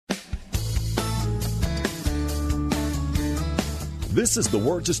This is the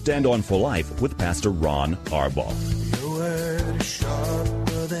Word to Stand On for Life with Pastor Ron Arbaugh. Your word is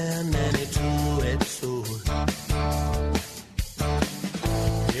sharper than any two-edged sword,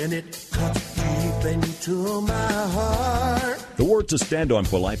 and it cuts deep into my heart. The Word to Stand On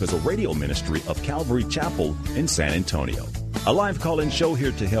for Life is a radio ministry of Calvary Chapel in San Antonio. A live call-in show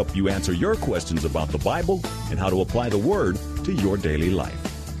here to help you answer your questions about the Bible and how to apply the Word to your daily life.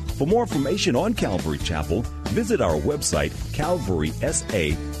 For more information on Calvary Chapel, visit our website,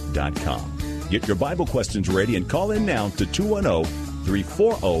 calvarysa.com. Get your Bible questions ready and call in now to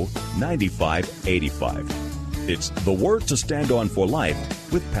 210-340-9585. It's The Word to Stand On for Life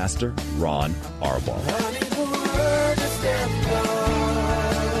with Pastor Ron Arbaugh. I need the word to stand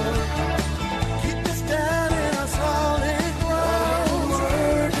on. Keep us down in a solid ground.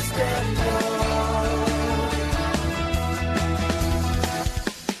 Word to stand on.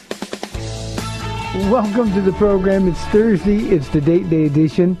 Welcome to the program. It's Thursday. It's the date day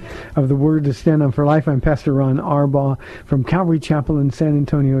edition of the Word to Stand On for Life. I'm Pastor Ron Arbaugh from Calvary Chapel in San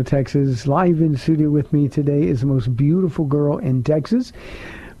Antonio, Texas. Live in studio with me today is the most beautiful girl in Texas.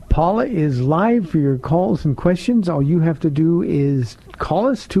 Paula is live for your calls and questions. All you have to do is call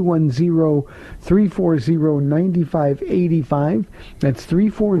us, 210-340-9585. That's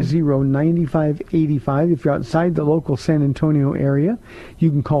 340-9585. If you're outside the local San Antonio area, you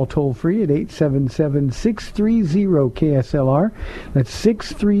can call toll-free at 877-630-KSLR. That's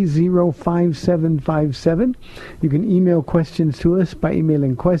 630-5757. You can email questions to us by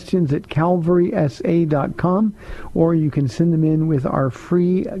emailing questions at calvarysa.com, or you can send them in with our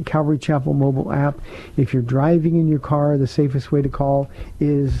free Calvary Chapel mobile app. If you're driving in your car, the safest way to call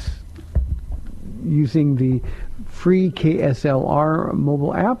is using the free KSLR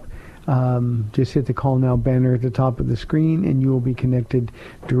mobile app. Just hit the Call Now banner at the top of the screen and you will be connected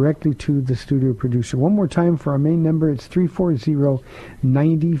directly to the studio producer. One more time for our main number, it's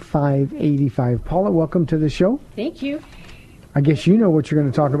 340-9585. Paula, welcome to the show. Thank you. I guess you know what you're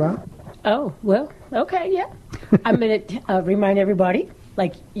going to talk about. Oh, well, okay, yeah. I'm going to remind everybody,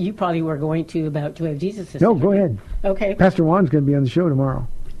 like you probably were going to, about Joy of Jesus. No, go ahead. Okay. Pastor Juan's going to be on the show tomorrow.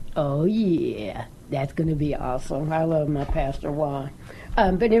 Oh, yeah. That's going to be awesome. I love my Pastor Juan.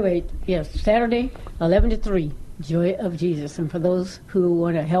 But anyway, yes, Saturday, 11 to 3, Joy of Jesus. And for those who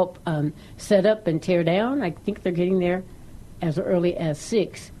want to help set up and tear down, I think they're getting there as early as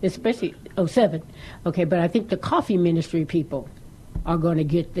 6, especially 7. Okay, but I think the coffee ministry people are going to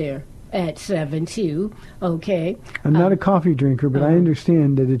get there at 7 too. Okay. I'm not a coffee drinker, but I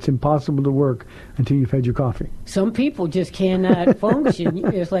understand that it's impossible to work until you've had your coffee. Some people just cannot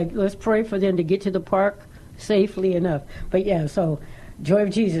function. It's like, let's pray for them to get to the park safely enough. But yeah, so Joy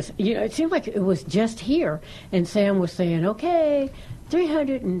of Jesus. You know, it seemed like it was just here, and Sam was saying, okay,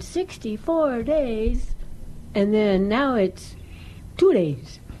 364 days, and then now it's 2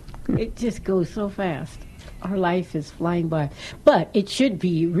 days. It just goes so fast. Our life is flying by. But it should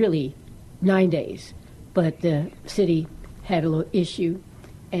be really 9 days. But the city had a little issue.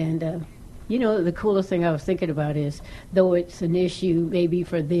 And, you know, the coolest thing I was thinking about is, though it's an issue maybe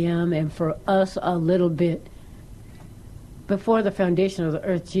for them and for us a little bit, before the foundation of the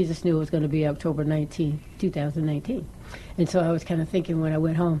earth, Jesus knew it was going to be October 19, 2019. And so I was kind of thinking when I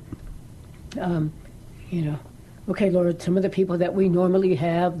went home, you know, okay, Lord, some of the people that we normally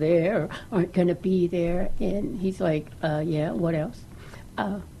have there aren't going to be there. And he's like, yeah, what else?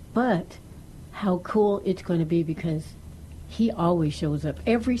 But how cool it's going to be, because he always shows up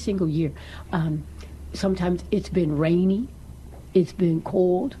every single year. Sometimes it's been rainy, it's been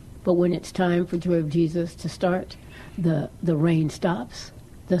cold, but when it's time for Joy of Jesus to start, the rain stops,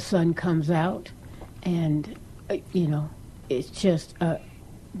 the sun comes out, and, you know, it's just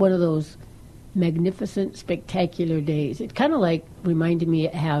one of those magnificent, spectacular days. It kind of like reminded me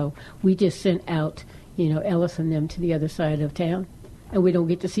how we just sent out, you know, Ellis and them to the other side of town, and we don't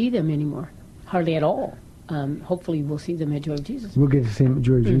get to see them anymore, hardly at all. Hopefully we'll see them at Joy of Jesus. We'll get to see them at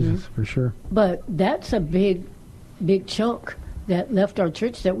Joy of Jesus, for sure. But that's a big chunk that left our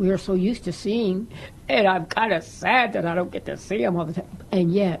church that we are so used to seeing, and I'm kind of sad that I don't get to see them all the time.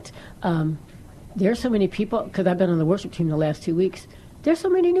 And yet, there's so many people, because I've been on the worship team the last 2 weeks, there's so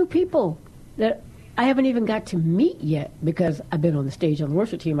many new people that I haven't even got to meet yet, because I've been on the stage on the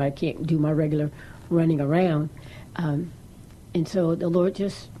worship team. I can't do my regular running around. And so the Lord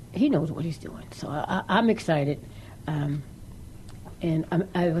just, he knows what he's doing. So I'm excited. And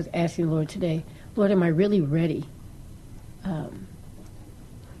I was asking the Lord today, Lord, am I really ready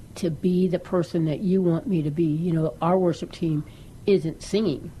to be the person that you want me to be? You know, our worship team isn't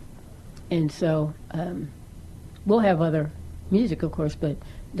singing. And so we'll have other music, of course, but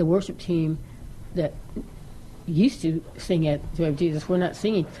the worship team that used to sing at Joy of Jesus. We're not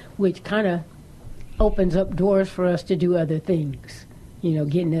singing, which kind of opens up doors for us to do other things,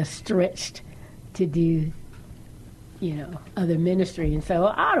 getting us stretched to do, other ministry. And so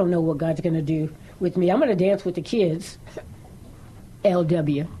I don't know what God's going to do with me. I'm going to dance with the kids,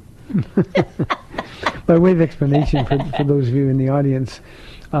 LW. By way of explanation for those of you in the audience,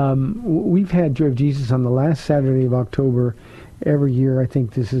 we've had Joy of Jesus on the last Saturday of October every year. I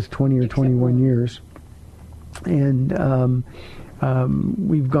think this is 20 or 21 years. And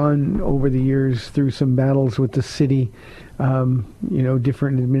we've gone over the years through some battles with the city.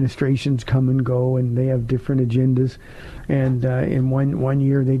 Different administrations come and go, and they have different agendas. And in one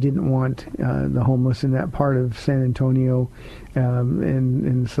year, they didn't want the homeless in that part of San Antonio,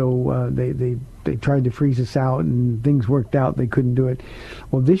 and so they tried to freeze us out, and things worked out. They couldn't do it.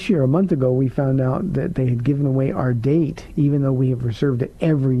 Well, this year, a month ago, we found out that they had given away our date, even though we have reserved it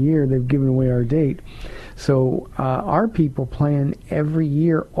every year. They've given away our date. So our people plan every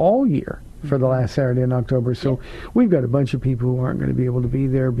year, all year, for the last Saturday in October. So we've got a bunch of people who aren't going to be able to be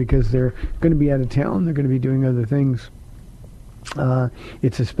there because they're going to be out of town. They're going to be doing other things.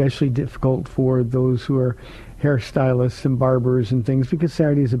 It's especially difficult for those who are hairstylists and barbers and things, because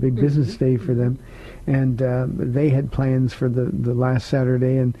Saturday is a big business day for them. And they had plans for the last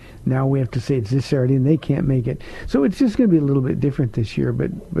Saturday, and now we have to say it's this Saturday, and they can't make it. So it's just going to be a little bit different this year.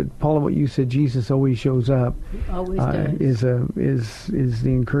 But Paula, what you said, Jesus always shows up, always does. is the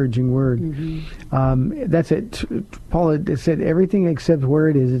encouraging word. That's it. Paula said everything except where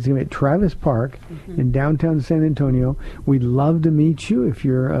it is. It's going to be at Travis Park in downtown San Antonio. We'd love to meet you if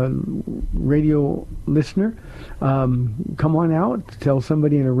you're a radio listener. Come on out. Tell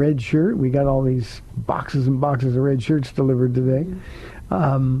somebody in a red shirt. We got all these boxes and boxes of red shirts delivered today.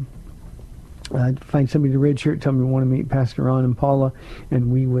 Find somebody in a red shirt. Tell them you want to meet Pastor Ron and Paula, and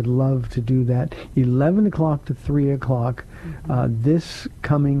we would love to do that. 11 o'clock to 3 o'clock this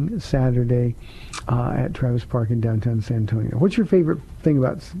coming Saturday at Travis Park in downtown San Antonio. What's your favorite thing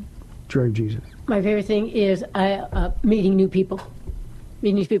about Joy of Jesus? My favorite thing is meeting new people.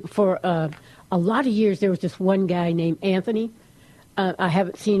 Meeting these people. For a lot of years, there was this one guy named Anthony. I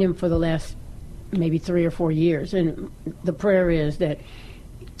haven't seen him for the last maybe 3 or 4 years. And the prayer is that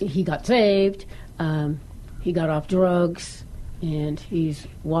he got saved, he got off drugs, and he's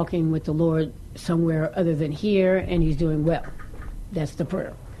walking with the Lord somewhere other than here, and he's doing well. That's the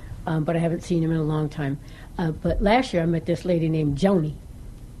prayer. But I haven't seen him in a long time. But last year I met this lady named Joni.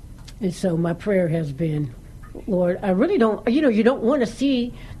 And so my prayer has been, Lord, I really don't, you don't want to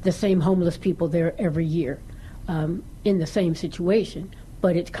see the same homeless people there every year in the same situation.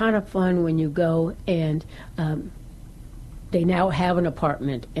 But it's kind of fun when you go and they now have an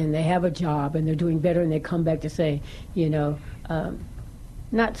apartment and they have a job and they're doing better, and they come back to say,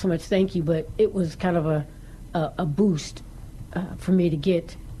 not so much thank you, but it was kind of a boost for me to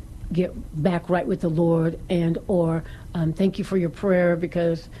get back right with the Lord, and or thank you for your prayer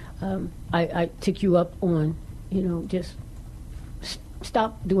because I took you up on, just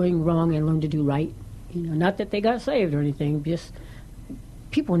stop doing wrong and learn to do right. Not that they got saved or anything, just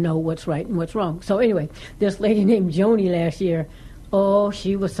people know what's right and what's wrong. So anyway, this lady named Joni last year,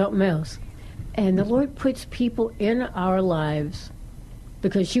 she was something else. And the Lord puts people in our lives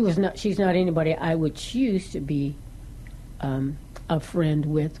because she's not anybody I would choose to be a friend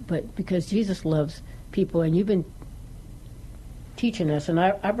with, but because Jesus loves people. And you've been teaching us, and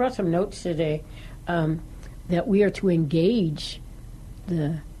I brought some notes today that we are to engage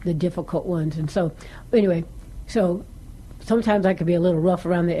the difficult ones. And so anyway, sometimes I could be a little rough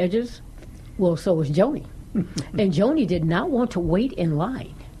around the edges. Well, so was Joni. And Joni did not want to wait in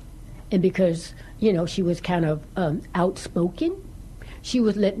line. And because, she was kind of outspoken, she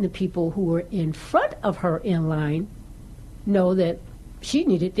was letting the people who were in front of her in line know that she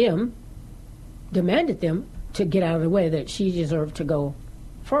needed them, demanded them to get out of the way, that she deserved to go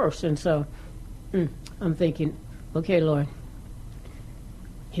first. And so I'm thinking, okay, Lord,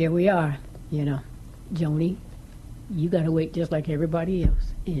 here we are, Joni, you got to wait just like everybody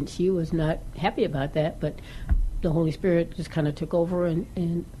else. And she was not happy about that, but the Holy Spirit just kind of took over,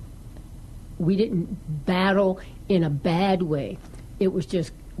 and we didn't battle in a bad way. It was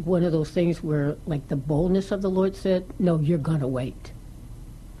just one of those things where, like, the boldness of the Lord said, no, you're going to wait.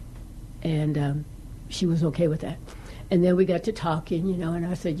 And she was okay with that. And then we got to talking, and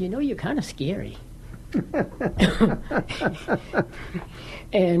I said, you're kind of scary.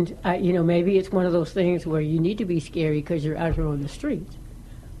 And maybe it's one of those things where you need to be scary because you're out here on the streets,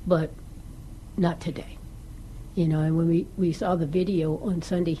 but not today. And when we saw the video on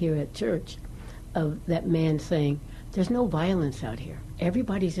Sunday here at church of that man saying, there's no violence out here.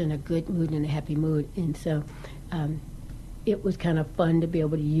 Everybody's in a good mood and a happy mood, and so it was kind of fun to be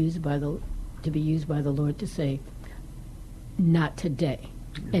able to be used by the Lord to say, "Not today,"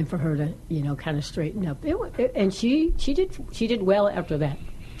 and for her to kind of straighten up. And she did well after that.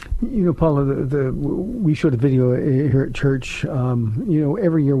 Paula, we showed a video here at church.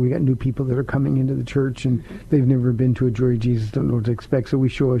 Every year we got new people that are coming into the church, and they've never been to a Joy of Jesus, don't know what to expect. So we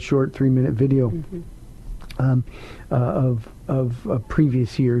show a short 3-minute video of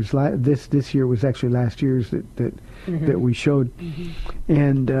previous years. This year was actually last year's that we showed,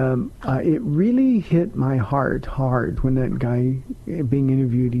 and it really hit my heart hard when that guy being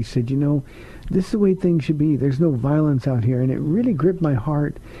interviewed. He said, this is the way things should be. There's no violence out here, and it really gripped my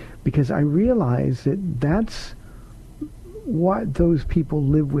heart because I realized that that's what those people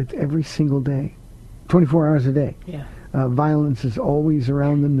live with every single day, 24 hours a day. Yeah. Violence is always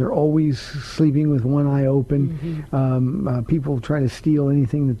around them. They're always sleeping with one eye open. People try to steal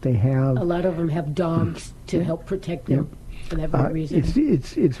anything that they have. A lot of them have dogs to help protect them for that very reason.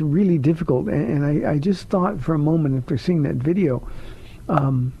 It's really difficult, and I just thought for a moment after seeing that video,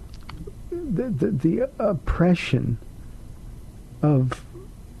 the oppression of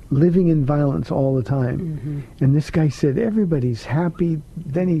living in violence all the time. And this guy said everybody's happy.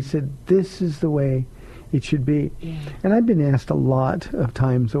 Then he said this is the way it should be. Yeah. And I've been asked a lot of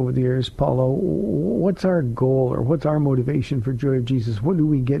times over the years, Paulo, what's our goal or what's our motivation for Joy of Jesus? What do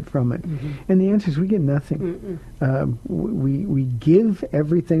we get from it? And the answer is we get nothing. We give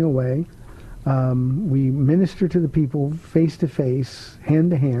everything away. We minister to the people face to face, hand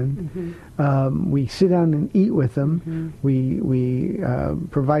to hand. We sit down and eat with them. We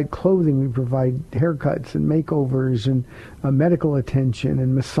provide clothing. We provide haircuts and makeovers and medical attention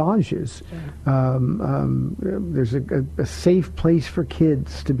and massages. There's a safe place for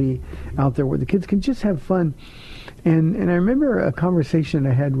kids to be out there where the kids can just have fun. And I remember a conversation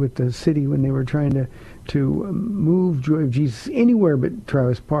I had with the city when they were trying to move Joy of Jesus anywhere but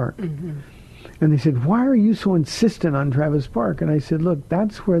Travis Park. And they said, why are you so insistent on Travis Park? And I said, look,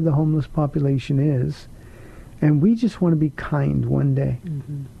 that's where the homeless population is. And we just want to be kind one day.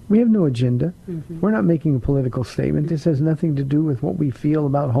 We have no agenda. We're not making a political statement. This has nothing to do with what we feel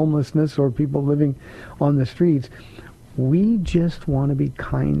about homelessness or people living on the streets. We just want to be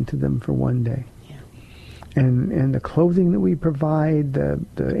kind to them for one day. And the clothing that we provide,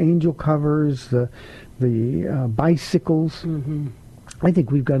 the angel covers, the bicycles. I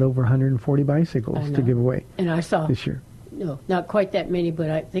think we've got over 140 bicycles to give away. And I saw this year. No, not quite that many, but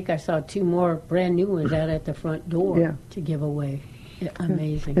I think I saw 2 more brand new ones out at the front door to give away.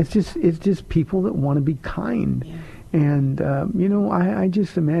 Amazing. It's just people that want to be kind. And, I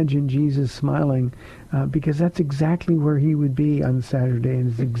just imagine Jesus smiling because that's exactly where he would be on Saturday,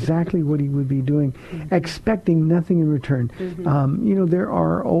 and it's exactly what he would be doing, expecting nothing in return. There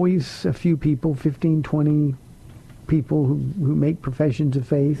are always a few people, 15, 20 people who make professions of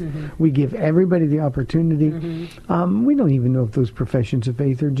faith. We give everybody the opportunity. We don't even know if those professions of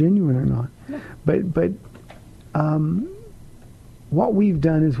faith are genuine or not. But what we've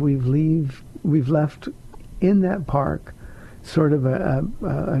done is we've left in that park sort of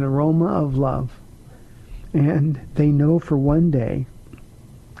an aroma of love. And they know for one day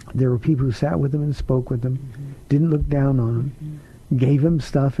there were people who sat with them and spoke with them, didn't look down on them, gave them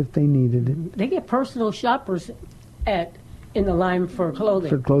stuff if they needed it. They get personal shoppers in the line for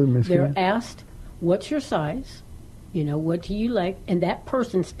clothing. They're asked, what's your size? What do you like? And that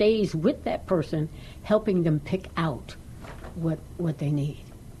person stays with that person, helping them pick out what they need.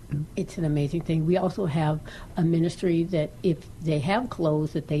 It's an amazing thing. We also have a ministry that if they have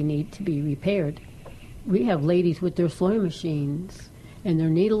clothes that they need to be repaired, we have ladies with their sewing machines and their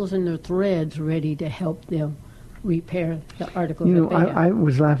needles and their threads ready to help them repair the article that they have. I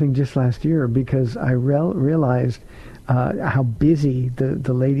was laughing just last year because I realized how busy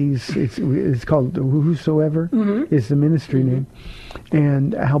the ladies, it's called Whosoever is the ministry name,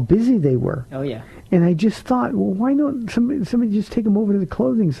 and how busy they were. Oh, yeah. And I just thought, well, why don't somebody just take them over to the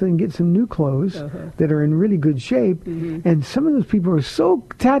clothing so they can get some new clothes that are in really good shape? And some of those people are so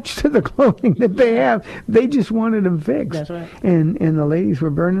attached to the clothing that they have, they just wanted them fixed. That's right. And the ladies were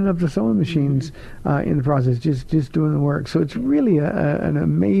burning up the sewing machines in the process, just doing the work. So it's really an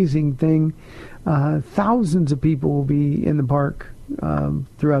amazing thing. Thousands of people will be in the park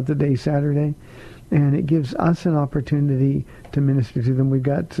throughout the day Saturday. And it gives us an opportunity to minister to them. We've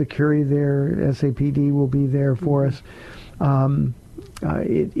got security there. SAPD will be there for us.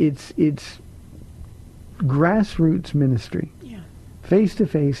 It's grassroots ministry, face to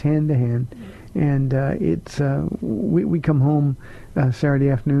face, hand to hand, and we come home Saturday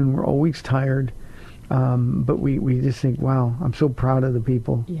afternoon. We're always tired. But we just think, wow, I'm so proud of the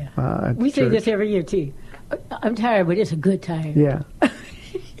people. Yeah. At We the say this church. every year, too. I'm tired, but it's a good time. Yeah.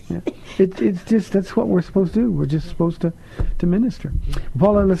 Yeah. It's just, that's what we're supposed to do. We're just supposed to minister.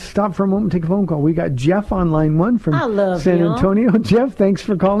 Paula, let's stop for a moment and take a phone call. We got Jeff on line 1 from I love San him. Antonio. Jeff, thanks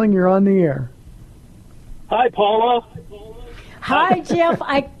for calling. You're on the air. Hi, Paula. Hi, Jeff.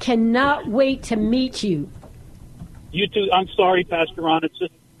 I cannot wait to meet you. You too. I'm sorry, Pastor Ron. It's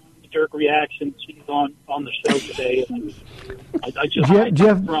just a jerk reaction. She's on the show today. I just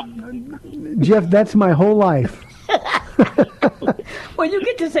Jeff, that's my whole life. Well, you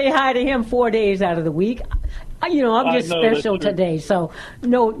get to say hi to him 4 days out of the week. I'm just I know, special that's true. today, so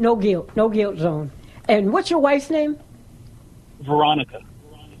no guilt zone. And what's your wife's name? Veronica.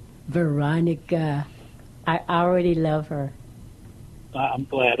 Veronica. I already love her. I'm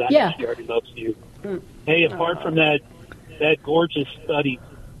glad. I Yeah. know she already loves you. Hey, apart from that gorgeous study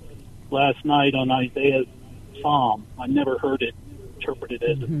last night on Isaiah's Psalm, I never heard it interpreted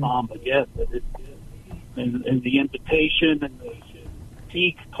as a psalm, but yes, and the invitation and the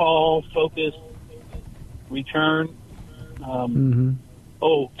seek, call, focus, return.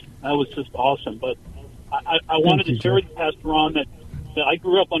 Oh, that was just awesome. But I wanted to share with you, Pastor Ron, that I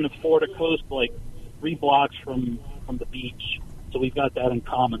grew up on the Florida coast, like 3 blocks from the beach. So we've got that in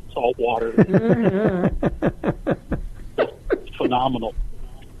common, salt water. It's phenomenal.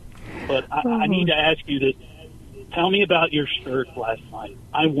 But I need to ask you to tell me about your shirt last night.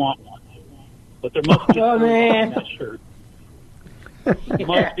 I want one. But there must be a story behind that shirt. There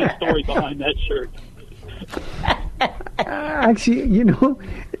must be a story behind that shirt. Actually,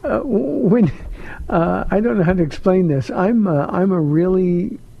 when I don't know how to explain this, I'm a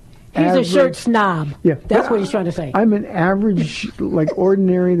really He's a shirt snob. Yeah, That's what he's trying to say. I'm an average, like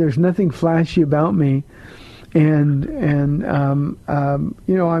ordinary. There's nothing flashy about me, and I'm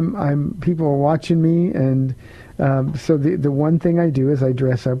people are watching me, and so the one thing I do is I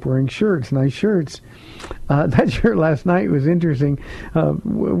dress up wearing shirts, nice shirts. That shirt last night was interesting.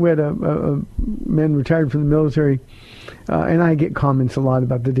 We had a man retired from the military, and I get comments a lot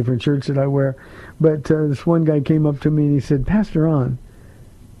about the different shirts that I wear. But this one guy came up to me and he said, "Pastor Ron,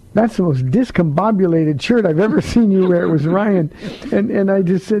 that's the most discombobulated shirt I've ever seen you wear." It was Ryan. And I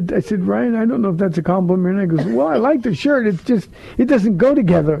said, "Ryan, I don't know if that's a compliment." And I goes, "Well, I like the shirt. It's just, it doesn't go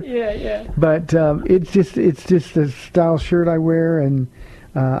together." Yeah. But it's just the style shirt I wear, and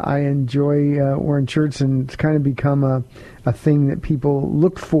I enjoy wearing shirts, and it's kind of become a thing that people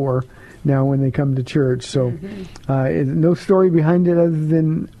look for now when they come to church. So no story behind it other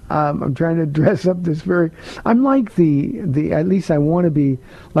than I'm trying to dress up this I'm like the at least I want to be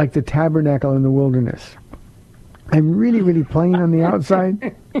like the tabernacle in the wilderness. I'm really, really plain on the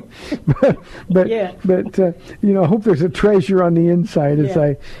outside, but I hope there's a treasure on the inside as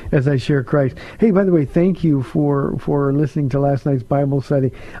I share Christ. Hey, by the way, thank you for listening to last night's Bible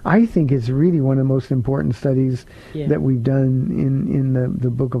study. I think it's really one of the most important studies that we've done in the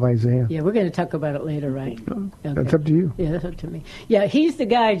book of Isaiah. Yeah, we're going to talk about it later, right? Okay. That's up to you. Yeah, that's up to me. Yeah, he's the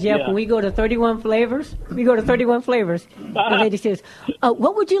guy, Jeff. When we go to 31 Flavors, the lady says,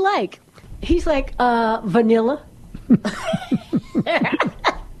 "What would you like?" He's like, "Vanilla."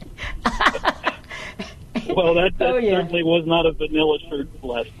 Well, that certainly was not a vanilla shirt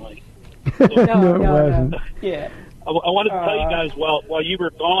last night. So, No, it wasn't. Yeah. I wanted to tell you guys, while you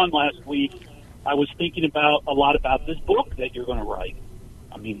were gone last week, I was thinking a lot about this book that you're going to write.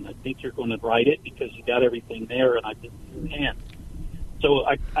 I mean, I think you're going to write it because you got everything there, and I didn't hand. So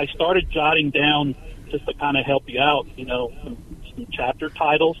I started jotting down just to kind of help you out, some chapter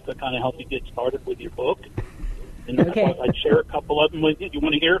titles to kind of help you get started with your book. And Okay. I'd share a couple of them with you. You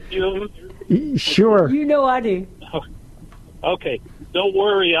want to hear a few of them? Sure. You know I do. Okay. Don't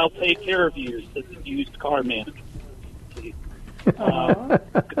worry, I'll take care of you as a used car manager.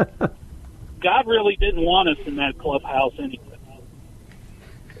 God really didn't want us in that clubhouse anyway.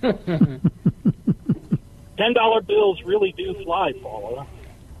 $10 bills really do fly, Paula.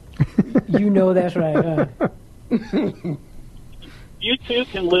 You know that's right. You too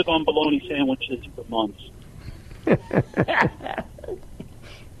can live on bologna sandwiches for months. This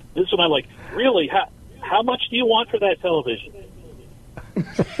is what I like. Really, how much do you want for that television?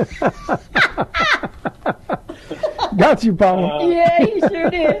 Got you, Paul. Yeah, he sure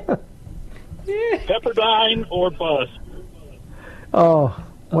did. Pepperdine or bust? Oh,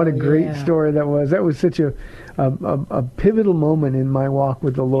 what a great yeah. story that was. That was such a pivotal moment in my walk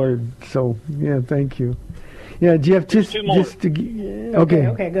with the Lord. So, yeah, thank you. Yeah, Jeff, just two more.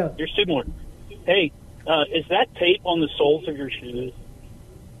 Okay, go. Here's two more. Hey, is that tape on the soles of your shoes?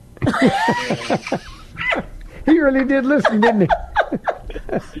 He really did listen, didn't he?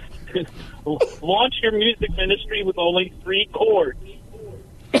 Launch your music ministry with only 3 chords.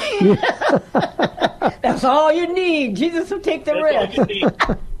 That's all you need. Jesus will take the rest. All you need.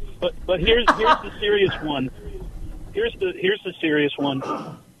 But here's the serious one. Here's the serious one.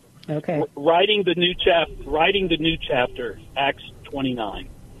 Okay. Writing the new chapter, Acts 29.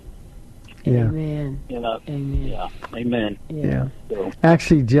 Yeah. Amen. Amen. Yeah. Amen. Yeah. So,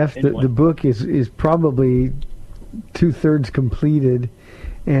 Actually, Jeff, anyway. the book is probably 2/3 completed,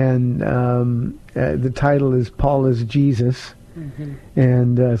 and the title is Paul is Jesus. Mm-hmm.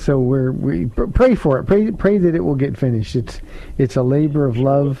 And so we pray for it. Pray that it will get finished. It's a labor of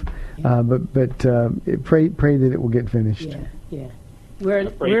love, but pray that it will get finished. Yeah. free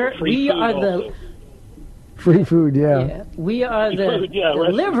We food are the also. Free food, yeah. we are the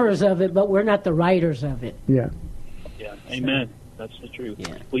delivers of it, but we're not the writers of it. Yeah. Yeah. Amen. That's the truth.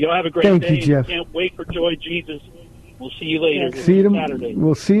 Yeah. Well, y'all have a great Thank day. you, Jeff. Can't wait for Joy Jesus. We'll see you later. See you Saturday.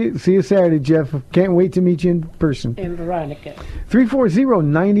 We'll see you Saturday, Jeff. Can't wait to meet you in person. And Veronica.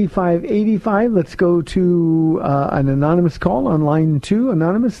 340-9585. Let's go to an anonymous call on line 2.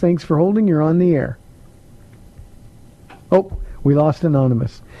 Anonymous, thanks for holding. You're on the air. Oh, we lost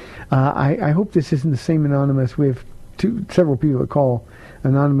Anonymous. I hope this isn't the same Anonymous. We have several people that call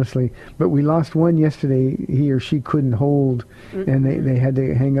anonymously, but we lost one yesterday. He or she couldn't hold, and they had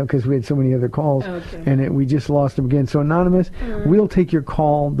to hang up because we had so many other calls, and we just lost them again. So Anonymous, we'll take your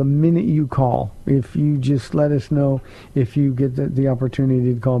call the minute you call. If you just let us know if you get the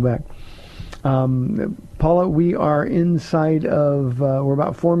opportunity to call back. Paula, we are inside of, we're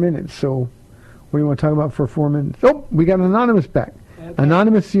about 4 minutes, so what do you want to talk about for 4 minutes? Oh, we got Anonymous back. Okay.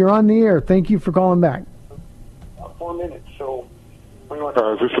 Anonymous, you're on the air. Thank you for calling back. 4 minutes, so...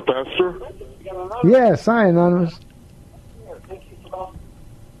 is this the pastor? Yes, hi, Anonymous.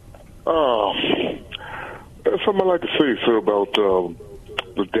 There's something I'd like to say, sir, about the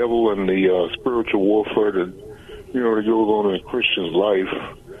devil and the spiritual warfare that, that goes on in a Christian's life.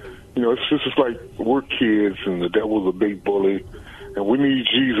 It's just like we're kids and the devil's a big bully, and we need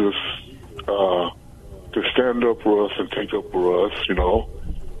Jesus to stand up for us and take up for us,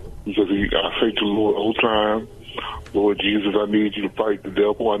 because I say to the Lord all the time, Lord Jesus, I need you to fight the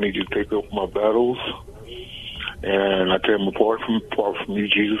devil. I need you to take up my battles. And I tell him, apart from you,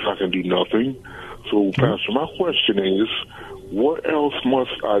 Jesus, I can do nothing. So, Pastor, my question is, what else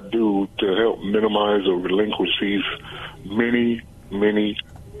must I do to help minimize or relinquish these many, many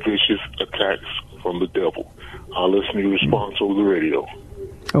vicious attacks from the devil? I'll listen to your response over the radio.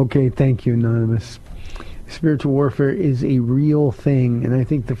 Okay, thank you, Anonymous. Spiritual warfare is a real thing, and I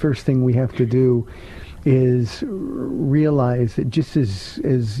think the first thing we have to do is realize that just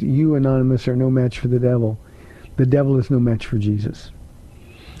as you, Anonymous, are no match for the devil is no match for Jesus.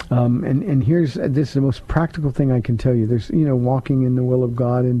 And this is the most practical thing I can tell you. There's, walking in the will of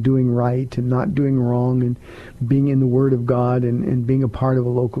God and doing right and not doing wrong and being in the Word of God and being a part of a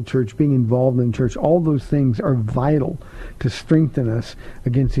local church, being involved in church. All those things are vital to strengthen us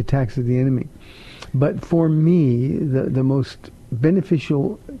against the attacks of the enemy. But for me, the most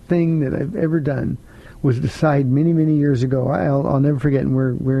beneficial thing that I've ever done was decide many, many years ago. I'll never forget, and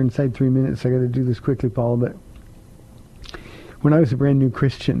we're inside 3 minutes. I got to do this quickly, Paul. But when I was a brand new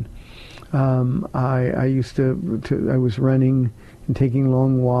Christian, I used to I was running and taking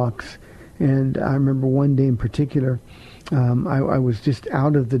long walks, and I remember one day in particular, I was just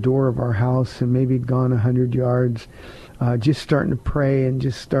out of the door of our house and maybe gone 100 yards, just starting to pray and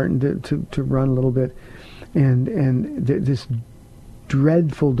just starting to run a little bit, and this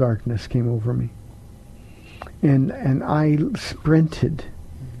dreadful darkness came over me. And I sprinted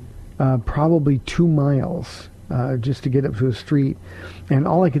probably 2 miles just to get up to a street. And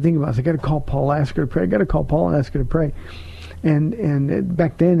all I could think about was, I got to call Paul, ask her to pray. I got to call Paul and ask her to pray. And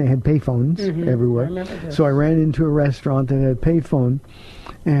back then they had payphones everywhere. So I ran into a restaurant that had a payphone.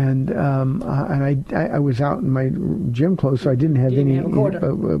 And I was out in my gym clothes, so I didn't have any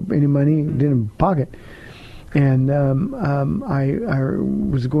money, didn't have a pocket. And I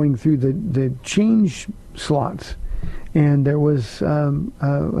was going through the change slots, and there was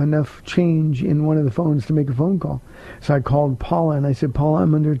enough change in one of the phones to make a phone call. So I called Paula, and I said, Paula,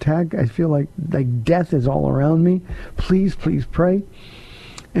 I'm under attack. I feel like death is all around me. Please pray.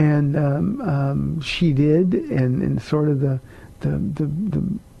 And she did, and sort of the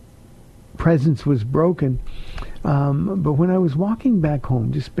presence was broken. But when I was walking back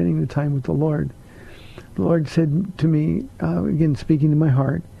home, just spending the time with the Lord said to me, again speaking to my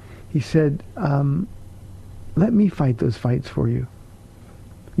heart, he said, let me fight those fights for you.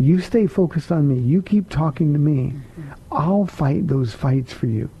 You stay focused on me. You keep talking to me. I'll fight those fights for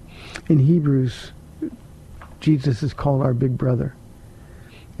you. In Hebrews, Jesus is called our big brother.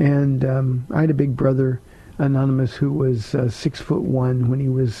 And I had a big brother, Anonymous, who was 6'1" when he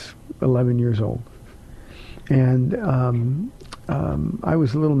was 11 years old. And I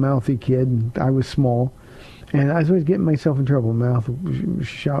was a little mouthy kid, and I was small. And I was always getting myself in trouble, mouth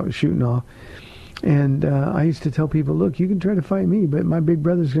shooting off. And I used to tell people, look, you can try to fight me, but my big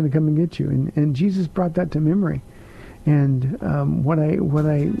brother's going to come and get you. And Jesus brought that to memory. And what I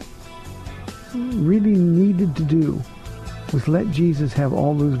really needed to do was let Jesus have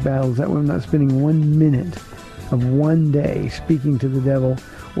all those battles. That way I'm not spending 1 minute of one day speaking to the devil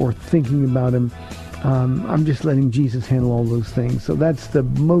or thinking about him. I'm just letting Jesus handle all those things. So that's the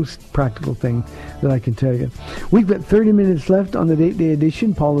most practical thing that I can tell you. We've got 30 minutes left on the Date Day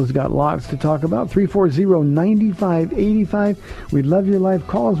edition. Paula's got lots to talk about. 340-9585. We'd love your live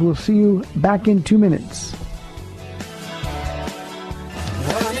calls. We'll see you back in 2 minutes.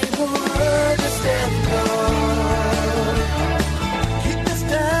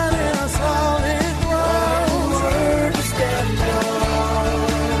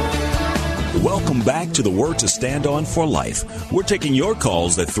 Welcome back to the Word to Stand On for Life. We're taking your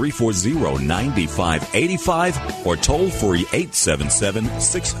calls at 340-9585 or toll free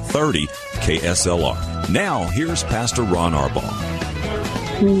 877-630-KSLR. Now, here's Pastor Ron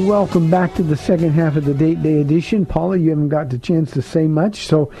Arbaugh. Welcome back to the second half of the Date Day edition. Paula, you haven't got the chance to say much,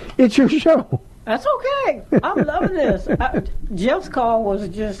 so it's your show. That's okay. I'm loving this. Jeff's call was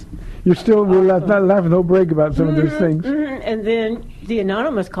just... We're not laughing no break about some of those things. Mm-hmm. And then the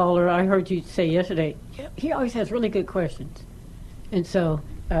anonymous caller, I heard you say yesterday, he always has really good questions. And so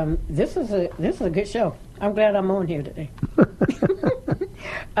this is a good show. I'm glad I'm on here today.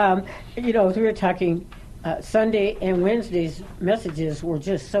 As we were talking, Sunday and Wednesday's messages were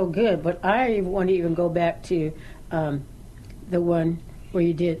just so good, but I want to even go back to the one where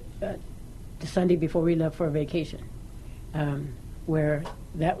you did the Sunday before we left for vacation, where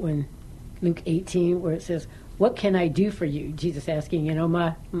that one, Luke 18, where it says, "What can I do for you?" Jesus asking,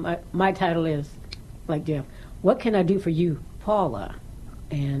 my title is, like Jeff, "What can I do for you, Paula?"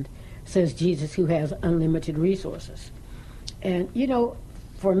 And says Jesus, who has unlimited resources. And,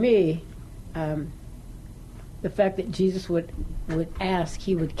 for me, the fact that Jesus would ask,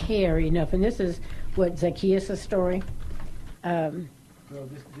 he would care enough. And this is what Zacchaeus' story.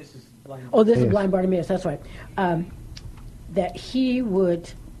 This is blind. Oh, this is blind Bartimaeus, that's right. That he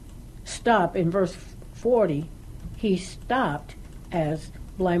would stop in verse 40. He stopped as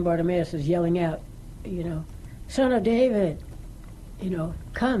blind Bartimaeus is yelling out, "Son of David,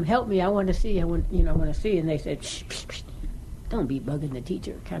 come help me. I want to see. I want to see." And they said, "Shh, shh, shh, don't be bugging the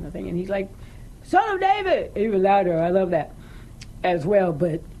teacher," kind of thing. And he's like, "Son of David," even louder. I love that as well.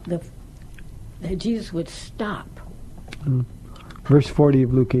 But that Jesus would stop. Verse 40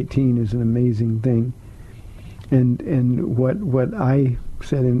 of Luke 18 is an amazing thing. And what I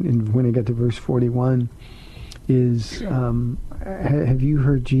said when I got to verse 41 is, have you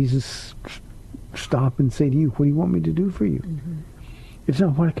heard Jesus stop and say to you, "What do you want me to do for you?" Mm-hmm. It's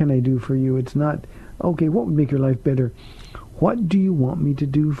not, "What can I do for you?" It's not, "Okay, what would make your life better?" What do you want me to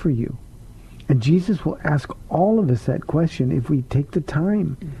do for you? And Jesus will ask all of us that question if we take the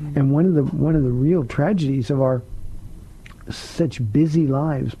time. Mm-hmm. And one of the real tragedies of our such busy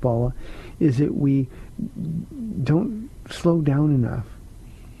lives, Paula, is that we don't slow down enough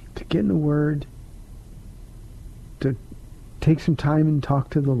to get in the Word, to take some time and talk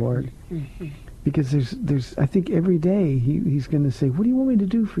to the Lord. Mm-hmm. Because there's I think every day he's going to say, "What do you want me to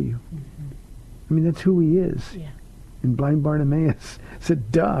do for you?" Mm-hmm. I mean, that's who he is. Yeah. And blind Bartimaeus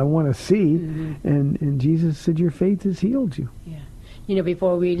said, "Duh, I want to see." Mm-hmm. And Jesus said, "Your faith has healed you." Yeah.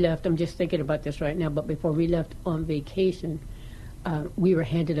 Before we left, I'm just thinking about this right now, but before we left on vacation, we were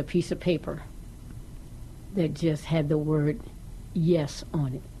handed a piece of paper that just had the word "yes"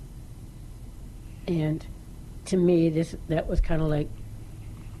 on it. And to me, that was kind of like,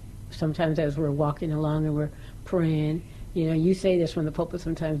 sometimes as we're walking along and we're praying, you say this from the pulpit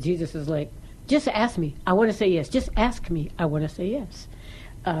sometimes, Jesus is like, "Just ask me. I want to say yes. Just ask me. I want to say yes."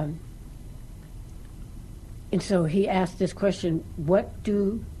 And so he asked this question, "What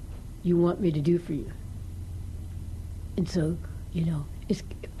do you want me to do for you?" And so,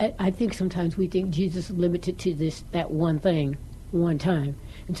 I think sometimes we think Jesus is limited to that one thing, one time.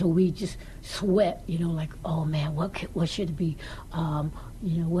 And so we just sweat, like, "Oh man, what should it be?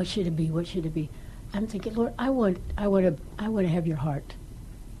 What should it be? What should it be?" I'm thinking, Lord, I want to have your heart.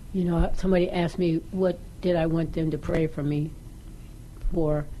 Somebody asked me, what did I want them to pray for me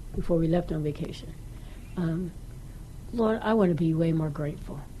for before we left on vacation? Lord, I want to be way more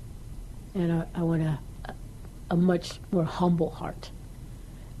grateful. And I want a much more humble heart.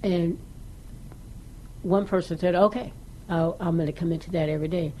 And one person said, "Okay, I'm going to commit to that every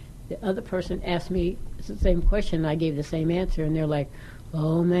day. The other person asked me the same question, and I gave the same answer, and they're like,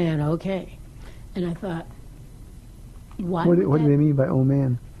 oh, man, okay. And I thought, why? What do they mean by, oh,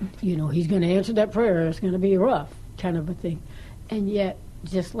 man? You know, he's going to answer that prayer. It's going to be rough, kind of a thing. And yet,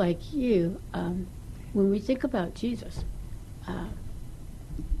 just like you, when we think about Jesus,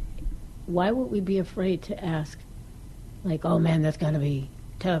 why would we be afraid to ask, like, oh, man, that's going to be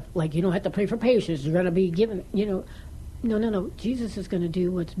tough. Like, you don't have to pray for patience. You're going to be given, you know. No. Jesus is going to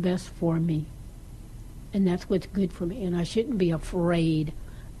do what's best for me. And that's what's good for me. And I shouldn't be afraid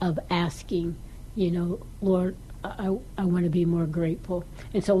of asking, you know, Lord, I want to be more grateful.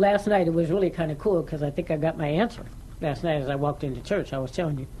 And so last night it was really kind of cool because I think I got my answer. Last night as I walked into church, I was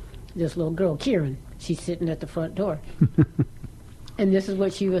telling you, this little girl, Kieran, she's sitting at the front door. And this is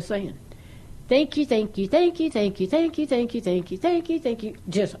what she was saying. Thank you, thank you, thank you, thank you, thank you, thank you, thank you, thank you, thank you.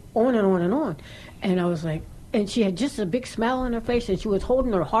 Just on and on and on. And I was like, and she had just a big smile on her face, and she was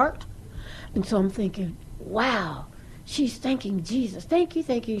holding her heart. And so I'm thinking, wow, she's thanking Jesus. Thank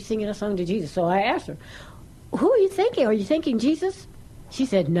you, singing a song to Jesus. So I asked her, who are you thanking? Are you thanking Jesus? She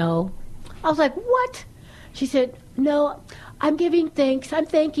said, no. I was like, what? She said, no, I'm giving thanks. I'm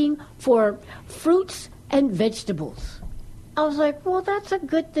thanking for fruits and vegetables. I was like, well, that's a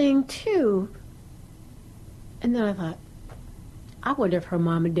good thing, too. And then I thought, I wonder if her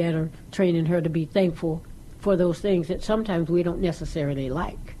mom and dad are training her to be thankful for those things that sometimes we don't necessarily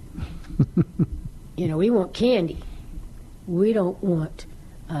like. You know, we want candy. We don't want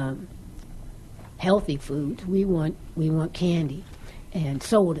healthy foods. We want candy and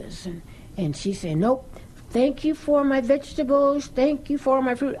sodas. And she said, nope, thank you for my vegetables. Thank you for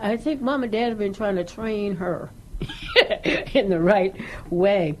my fruit. I think Mom and Dad have been trying to train her in the right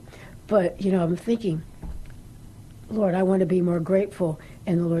way. But, you know, I'm thinking, Lord, I want to be more grateful.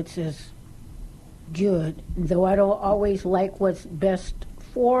 And the Lord says, good. Though I don't always like what's best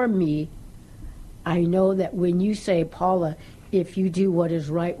for me, I know that when you say, Paula, if you do what is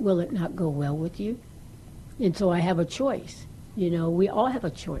right, will it not go well with you? And so I have a choice. You know, we all have a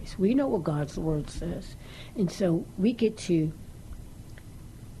choice. We know what God's word says. And so we get to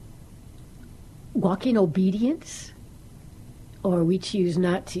walk in obedience, or we choose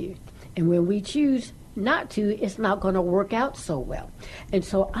not to. And when we choose not to, it's not going to work out so well. And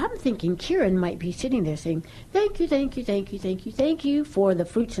so I'm thinking Kieran might be sitting there saying, thank you, thank you, thank you, thank you, thank you for the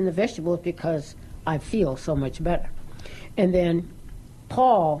fruits and the vegetables because I feel so much better. And then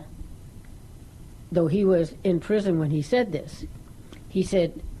Paul, though he was in prison when he said this, he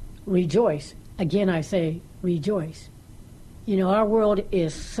said, rejoice. Again, I say, rejoice. You know, our world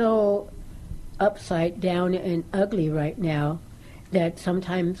is so upside down and ugly right now that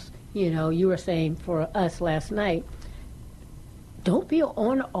sometimes, you know, you were saying for us last night, don't be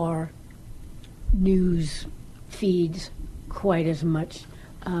on our news feeds quite as much.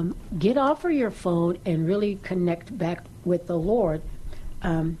 Get off of your phone and really connect back with the Lord,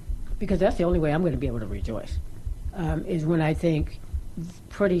 because that's the only way I'm going to be able to rejoice, is when I think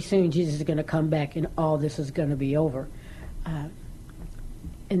pretty soon Jesus is going to come back and all this is going to be over.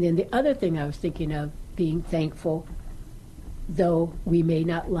 And then the other thing I was thinking of, being thankful, though we may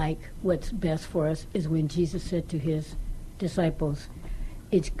not like what's best for us, is when Jesus said to his disciples,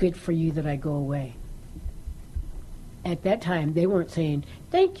 it's good for you that I go away. At that time, they weren't saying,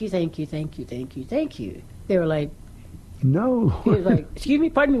 thank you, thank you, thank you, thank you, thank you. They were like, no. He was like, excuse me,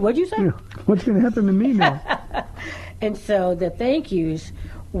 pardon me, what'd you say? Yeah, what's going to happen to me now? And so the thank yous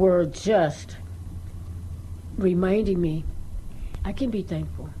were just reminding me, I can be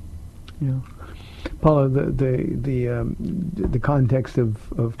thankful. Yeah. Paula, the context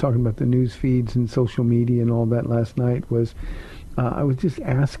of talking about the news feeds and social media and all that last night was, I was just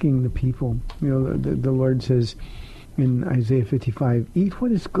asking the people, you know, the Lord says in Isaiah 55, eat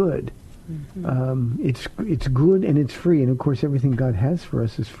what is good. Mm-hmm. It's good and it's free. And of course, everything God has for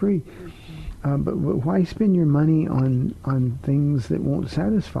us is free. Mm-hmm. But why spend your money on things that won't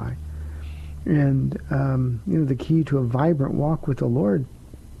satisfy? And, you know, the key to a vibrant walk with the Lord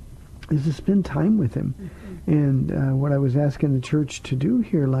is to spend time with him. Mm-hmm. And what I was asking the church to do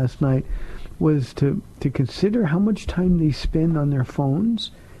here last night was to consider how much time they spend on their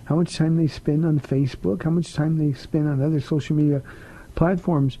phones, how much time they spend on Facebook, how much time they spend on other social media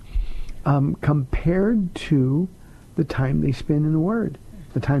platforms, compared to the time they spend in the Word,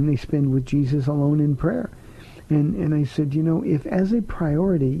 the time they spend with Jesus alone in prayer. And I said, you know, if as a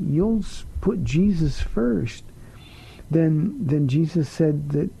priority you'll put Jesus first, then Jesus said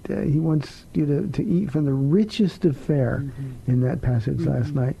that he wants you to eat from the richest of fare, mm-hmm. in that passage mm-hmm.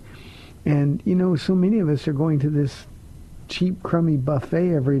 last night. And, you know, so many of us are going to this cheap, crummy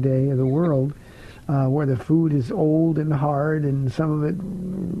buffet every day of the world, where the food is old and hard and some of it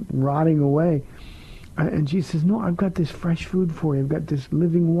rotting away. And Jesus says, no, I've got this fresh food for you. I've got this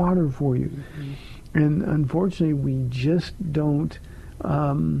living water for you. Mm-hmm. And unfortunately, we just don't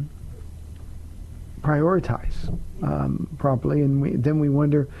prioritize properly, and then we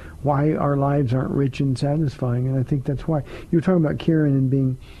wonder why our lives aren't rich and satisfying. And I think that's why. You were talking about Kieran and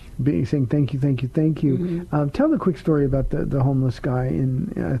being saying thank you. Mm-hmm. Tell the quick story about the homeless guy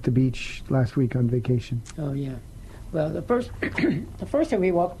at the beach last week on vacation. Oh yeah, well the first time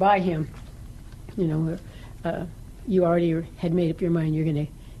we walked by him, you already had made up your mind you're going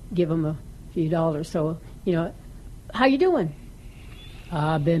to give him a few dollars. So how you doing?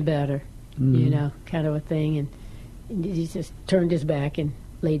 I've been better. Mm-hmm. Kind of a thing, and he just turned his back and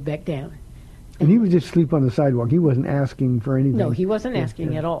laid back down. And he would just sleep on the sidewalk. He wasn't asking for anything. No, he wasn't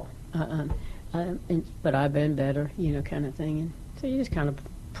asking at all. But I've been better, kind of thing. And so you just kind of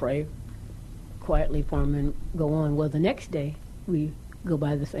pray quietly for him and go on. Well, the next day we go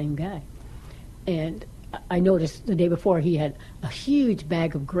by the same guy, and I noticed the day before he had a huge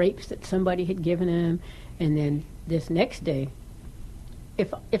bag of grapes that somebody had given him, and then this next day,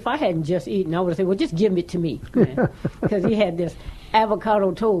 if I hadn't just eaten, I would have said, well, just give it to me, because he had this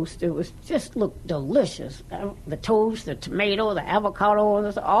avocado toast. It was just looked delicious. The toast, the tomato, the avocado,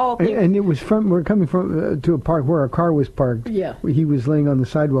 and all things. And it was we're coming from to a park where a car was parked. Yeah. He was laying on the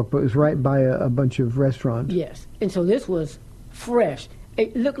sidewalk, but it was right by a bunch of restaurants. Yes. And so this was fresh.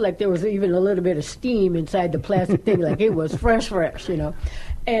 It looked like there was even a little bit of steam inside the plastic thing, like it was fresh.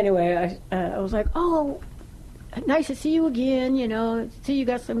 Anyway, I was like, oh, nice to see you again, see you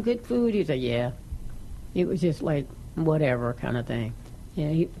got some good food. He said, yeah. It was just like, whatever kind of thing.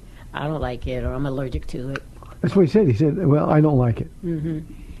 Yeah, I don't like it, or I'm allergic to it. That's what he said. He said, well, I don't like it.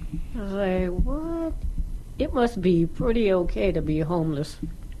 Mm-hmm. I was like, what? It must be pretty okay to be homeless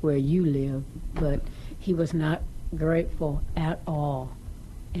where you live, but he was not grateful at all.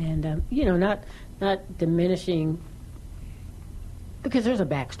 And, not diminishing, because there's a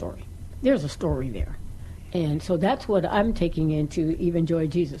backstory. There's a story there. And so that's what I'm taking into Even Joy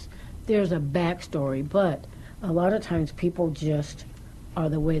Jesus. There's a backstory, but a lot of times people just are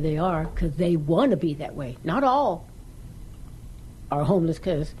the way they are because they want to be that way. Not all are homeless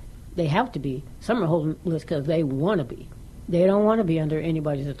because they have to be. Some are homeless because they want to be. They don't want to be under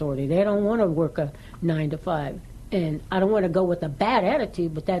anybody's authority. They don't want to work a 9 to 5. And I don't want to go with a bad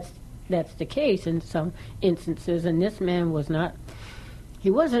attitude, but that's the case in some instances. And this man was not. He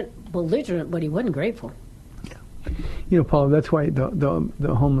wasn't belligerent, but he wasn't grateful. Paula, that's why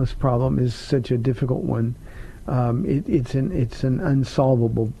the homeless problem is such a difficult one. It's an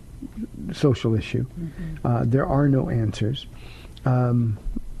unsolvable social issue. Mm-hmm. There are no answers.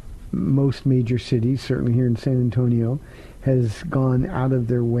 Most major cities, certainly here in San Antonio, has gone out of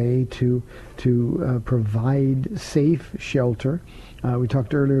their way to provide safe shelter. We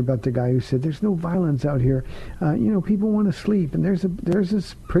talked earlier about the guy who said there's no violence out here. People want to sleep, and there's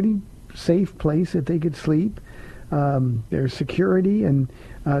this pretty safe place that they could sleep. There's security, and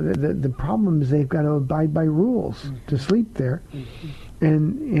the problem is they've got to abide by rules mm-hmm. to sleep there. Mm-hmm.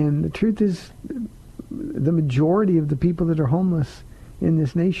 And the truth is, the majority of the people that are homeless in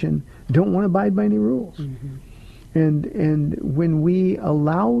this nation don't want to abide by any rules. Mm-hmm. And when we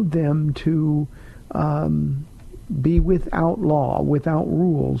allow them to be without law, without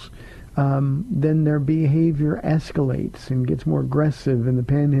rules, then their behavior escalates and gets more aggressive in the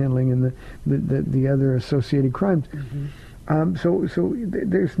panhandling and the other associated crimes. Mm-hmm. So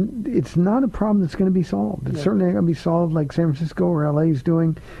it's not a problem that's going to be solved. It's certainly not going to be solved like San Francisco or LA is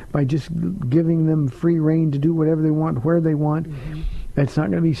doing by just giving them free rein to do whatever they want, where they want. Mm-hmm. It's not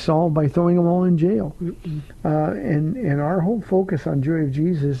going to be solved by throwing them all in jail. And our whole focus on Joy of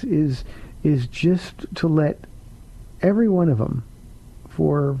Jesus is just to let every one of them,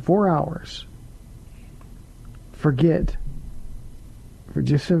 for 4 hours, forget for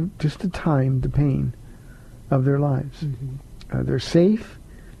just a time the pain of their lives. Mm-hmm. They're safe.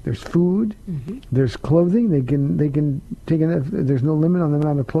 There's food. Mm-hmm. There's clothing. They can take enough. There's no limit on the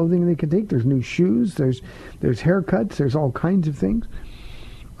amount of clothing they can take. There's new shoes. There's haircuts. There's all kinds of things.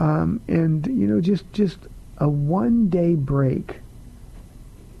 And just a 1-day break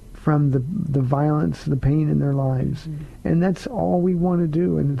from the violence, the pain in their lives. Mm-hmm. And that's all we want to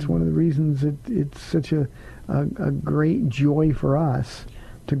do. And it's one of the reasons that it's such a great joy for us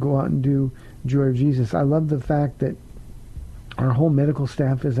to go out and do Joy of Jesus. I love the fact that our whole medical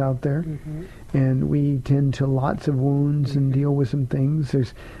staff is out there, mm-hmm. and we tend to lots of wounds mm-hmm. and deal with some things.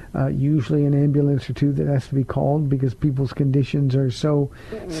 There's usually an ambulance or two that has to be called because people's conditions are so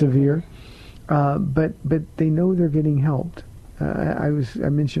mm-hmm. severe. But they know they're getting helped. I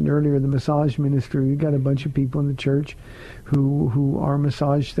mentioned earlier the massage ministry. We've got a bunch of people in the church who are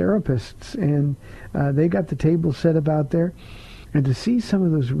massage therapists, and they got the table set up out there. And to see some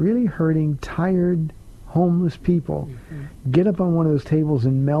of those really hurting, tired, homeless people get up on one of those tables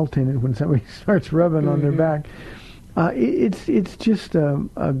and melt in it when somebody starts rubbing on their back, it's just a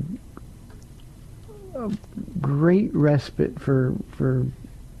great respite for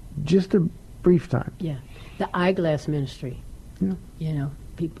just a brief time. Yeah, the eyeglass ministry. Yeah. You know,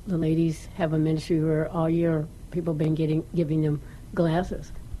 the ladies have a ministry where all year people have been giving them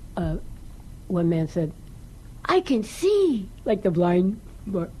glasses. One man said, "I can see," like the blind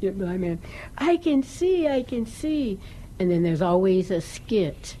man. I can see. And then there's always a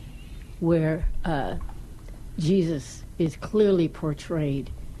skit where Jesus is clearly portrayed,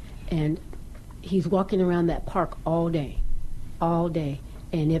 and he's walking around that park all day.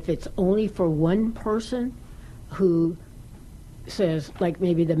 And if it's only for one person who says, like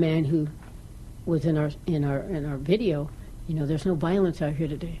maybe the man who was in our video, you know, there's no violence out here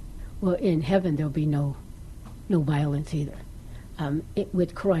today. Well, in heaven there'll be no violence either.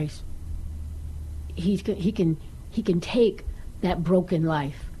 With Christ, he can take that broken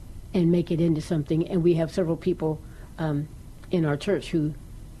life and make it into something. And we have several people in our church who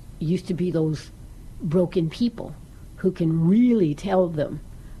used to be those broken people who can really tell them,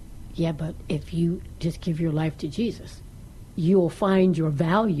 yeah, but if you just give your life to Jesus, you'll find your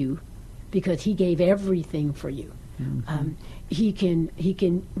value because he gave everything for you. Mm-hmm. He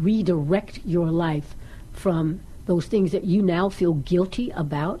can redirect your life from those things that you now feel guilty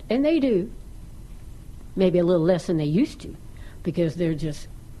about, and they do, maybe a little less than they used to, because they're just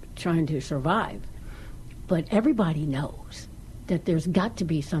trying to survive. But everybody knows that there's got to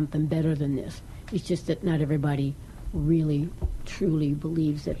be something better than this. It's just that not everybody really, truly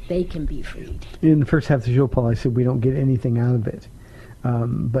believes that they can be freed. In the first half of the show, Paul, I said we don't get anything out of it.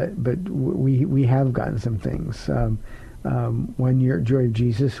 But we have gotten some things. One year at Joy of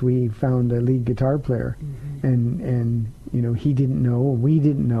Jesus, we found a lead guitar player, and you know, he didn't know, we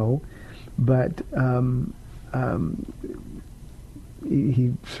didn't know, but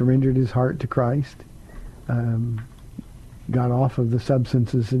he surrendered his heart to Christ, got off of the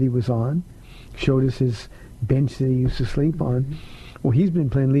substances that he was on, showed us his bench that he used to sleep on. Well, he's been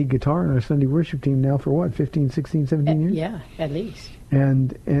playing lead guitar in our Sunday worship team now for what, 15, 16, 17 years? Yeah, at least.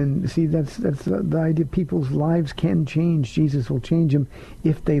 And see, that's the idea. People's lives can change. Jesus will change them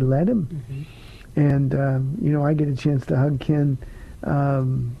if they let him. And you know, I get a chance to hug Ken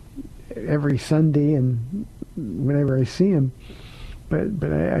every Sunday and whenever I see him.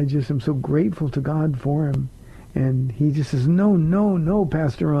 But I just am so grateful to God for him. And he just says, no,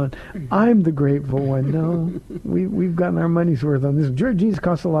 Pastor Ron, I'm the grateful one. No, we've gotten our money's worth on this. Jesus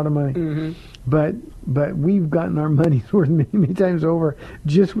costs a lot of money, but we've gotten our money's worth many, many times over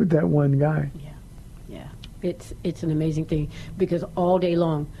just with that one guy. Yeah. It's an amazing thing, because all day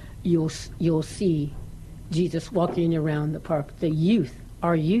long you'll see Jesus walking around the park. The youth,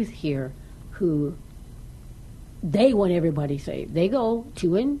 our youth here, who they want everybody saved. They go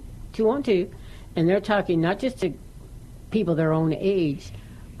two on two. And they're talking not just to people their own age,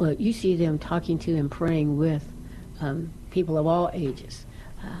 but you see them talking to and praying with people of all ages.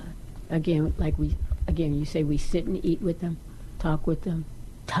 Again, you say we sit and eat with them, talk with them,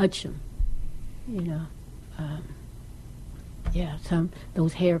 touch them. You know,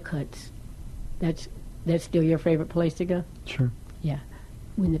 those haircuts. That's still your favorite place to go? Sure. Yeah,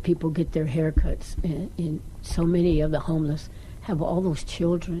 when the people get their haircuts, and so many of the homeless have all those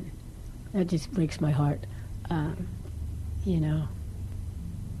children. That just breaks my heart. You know,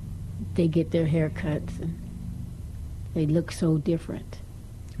 they get their haircuts and they look so different.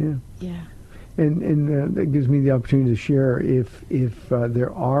 Yeah. Yeah. And that gives me the opportunity to share if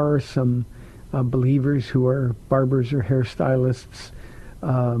there are some believers who are barbers or hairstylists,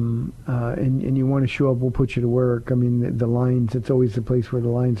 and you want to show up, we'll put you to work. I mean, the lines, it's always the place where the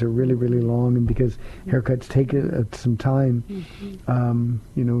lines are really, really long, and because haircuts take some time,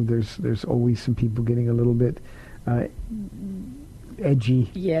 you know, there's always some people getting a little bit edgy.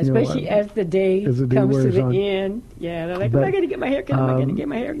 Yeah, especially as the day comes to the end. Yeah, they're like, am I going to get my haircut? Am I going to get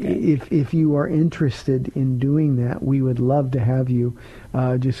my haircut? If you are interested in doing that, we would love to have you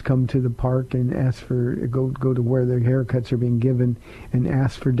just come to the park and ask for, go to where their haircuts are being given and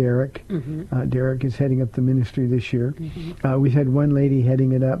ask for Derek. Derek is heading up the ministry this year. We've had one lady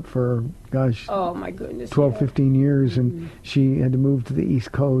heading it up for gosh, Oh my goodness. 12, yeah. 15 years, and she had to move to the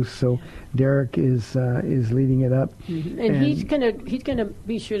East Coast. So Derek is leading it up, And he's gonna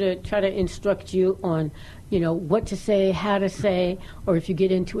be sure to try to instruct you on, what to say, how to say, or if you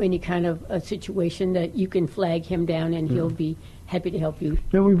get into any kind of a situation that you can flag him down, and he'll be happy to help you.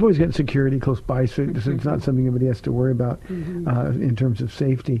 Now, we've always got security close by, so it's not something anybody has to worry about in terms of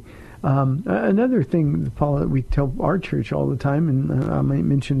safety. Another thing, Paula, that we tell our church all the time, and I might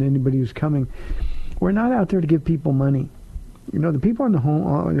mention to anybody who's coming, we're not out there to give people money. The people on the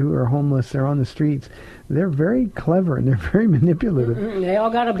who are homeless, they're on the streets. They're very clever and they're very manipulative. They all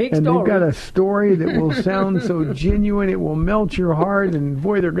got a big and story. They've got a story that will sound so genuine, it will melt your heart. And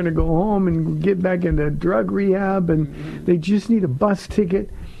boy, they're going to go home and get back into drug rehab, and they just need a bus ticket.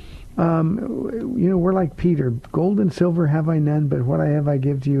 We're like Peter. Gold and silver have I none, but what I have I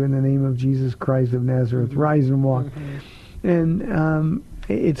give to you in the name of Jesus Christ of Nazareth. Rise and walk. And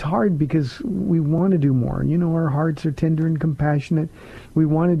it's hard because we want to do more. Our hearts are tender and compassionate. We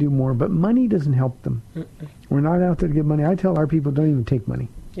want to do more, but money doesn't help them. We're not out there to get money. I tell our people, don't even take money.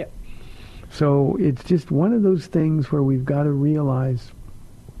 Yep. So it's just one of those things where we've got to realize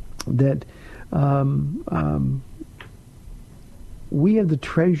that we have the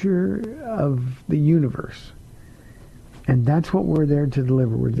treasure of the universe. And that's what we're there to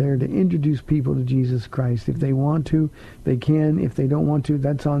deliver. We're there to introduce people to Jesus Christ. If they want to, they can. If they don't want to,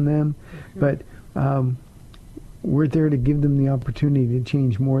 that's on them. But we're there to give them the opportunity to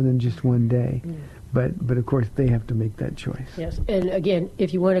change more than just one day. But of course, they have to make that choice. Yes. And again,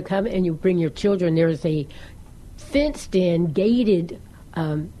 if you want to come and you bring your children, there's a fenced-in, gated,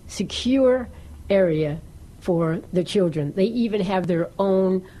 secure area for the children. They even have their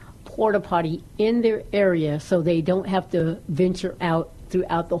own porta potty in their area, so they don't have to venture out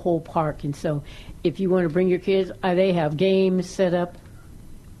throughout the whole park. And so if you want to bring your kids, they have games set up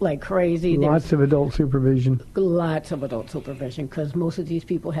like crazy. Lots of adult supervision. Lots of adult supervision, because most of these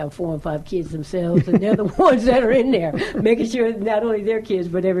people have 4 and 5 kids themselves, and they're the ones that are in there, making sure not only their kids,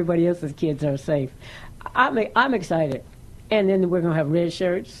 but everybody else's kids are safe. I'm excited. And then we're going to have red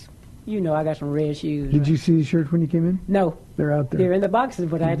shirts. I got some red shoes. Did you see the shirts when you came in? No. They're out there. They're in the boxes,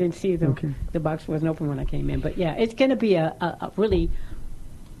 but I didn't see them. Okay. The box wasn't open when I came in. But, yeah, it's going to be a really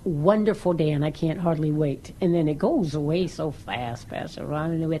wonderful day, and I can't hardly wait. And then it goes away so fast, Pastor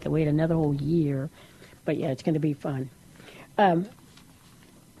Ron, and we have to wait another whole year. But, yeah, it's going to be fun.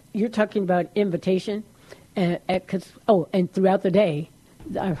 You're talking about invitation. And throughout the day,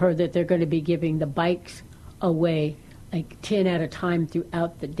 I've heard that they're going to be giving the bikes away like 10 at a time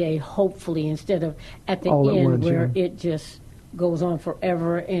throughout the day, hopefully, instead of at the end where it just goes on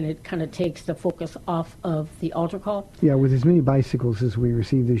forever and it kind of takes the focus off of the altar call. Yeah, with as many bicycles as we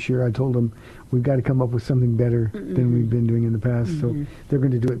received this year, I told them we've got to come up with something better than we've been doing in the past. So they're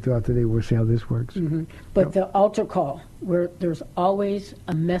going to do it throughout the day. We'll see how this works. But the altar call, where there's always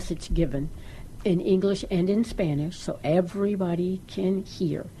a message given in English and in Spanish, so everybody can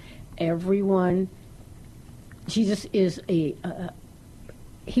hear. Everyone... Jesus is he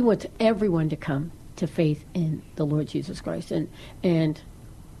wants everyone to come to faith in the Lord Jesus Christ, and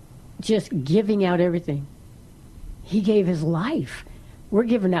just giving out everything. He gave his life. We're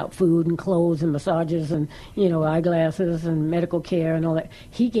giving out food and clothes and massages and, eyeglasses and medical care and all that.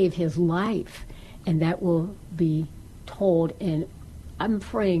 He gave his life, and that will be told. And I'm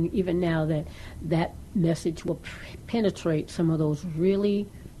praying even now that message will penetrate some of those really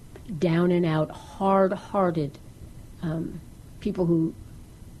down and out, hard-hearted people who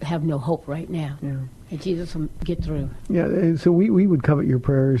have no hope right now. Yeah. And Jesus will get through. Yeah, and so we would covet your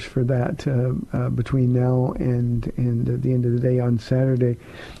prayers for that between now and at the end of the day on Saturday.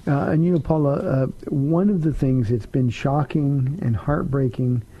 And Paula, one of the things that's been shocking and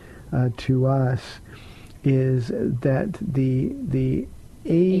heartbreaking to us is that the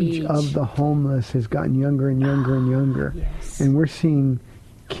age of the homeless has gotten younger and younger and younger. Yes. And we're seeing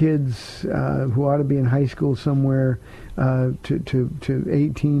kids who ought to be in high school somewhere to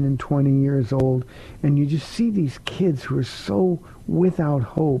 18 and 20 years old, and you just see these kids who are so without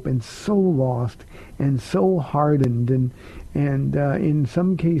hope and so lost and so hardened and in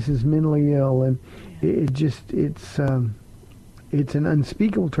some cases mentally ill, and it's an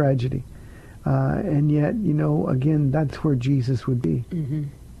unspeakable tragedy, and yet again that's where Jesus would be.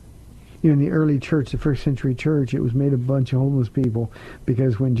 In the early church, the first century church, it was made of a bunch of homeless people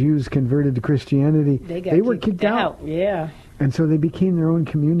because when Jews converted to Christianity, they were kicked out. Yeah. And so they became their own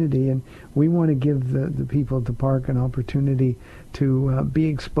community, and we want to give the people at the park an opportunity to be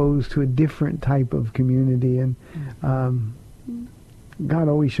exposed to a different type of community, and God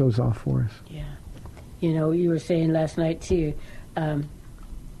always shows off for us. Yeah. You were saying last night, too,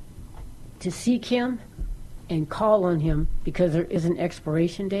 to seek Him and call on Him, because there is an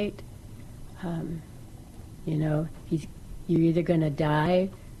expiration date. You know, you're either going to die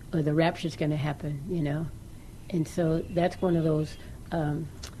or the rapture's going to happen, you know. And so that's one of those,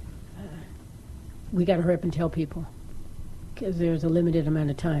 we got to hurry up and tell people, because there's a limited amount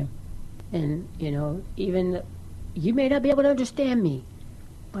of time. And, you know, even you may not be able to understand me,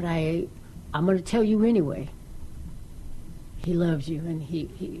 but I'm going to tell you anyway. He loves you, and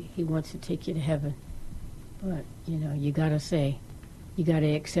he wants to take you to heaven. But, you know, you got to say, you got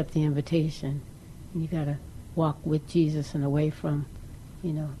to accept the invitation, and you got to walk with Jesus and away from,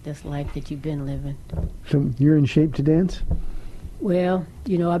 you know, this life that you've been living. So you're in shape to dance? Well,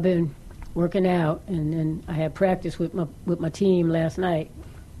 you know, I've been working out, and I had practice with my team last night,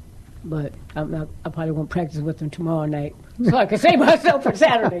 but I probably won't practice with them tomorrow night, so I can save myself for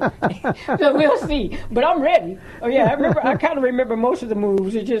Saturday. So we'll see. But I'm ready. Oh yeah, I kind of remember most of the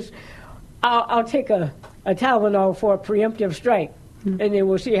moves. It's just I'll take a Tylenol for a preemptive strike, and then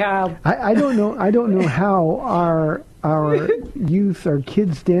we'll see how. I don't know how our youth, our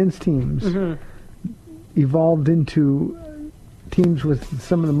kids' dance teams evolved into teams with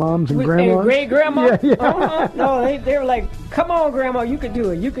some of the moms and grandmas. Great grandma. Yeah. No, they were like, "Come on, grandma, you could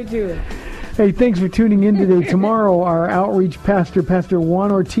do it. You could do it." Hey, thanks for tuning in today. Tomorrow, our outreach pastor, Pastor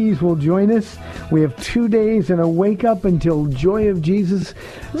Juan Ortiz, will join us. We have 2 days and a wake-up until Joy of Jesus.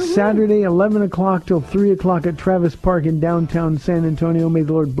 Saturday, 11 o'clock till 3 o'clock at Travis Park in downtown San Antonio. May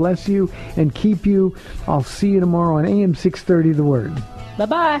the Lord bless you and keep you. I'll see you tomorrow on AM 630, The Word.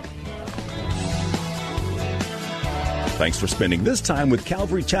 Bye-bye. Thanks for spending this time with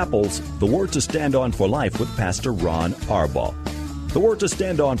Calvary Chapel's The Word to Stand On for Life with Pastor Ron Arbaugh. The Word to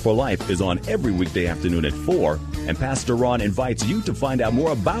Stand On for Life is on every weekday afternoon at 4, and Pastor Ron invites you to find out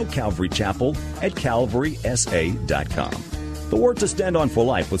more about Calvary Chapel at calvarysa.com. The Word to Stand On for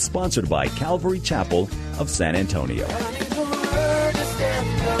Life was sponsored by Calvary Chapel of San Antonio.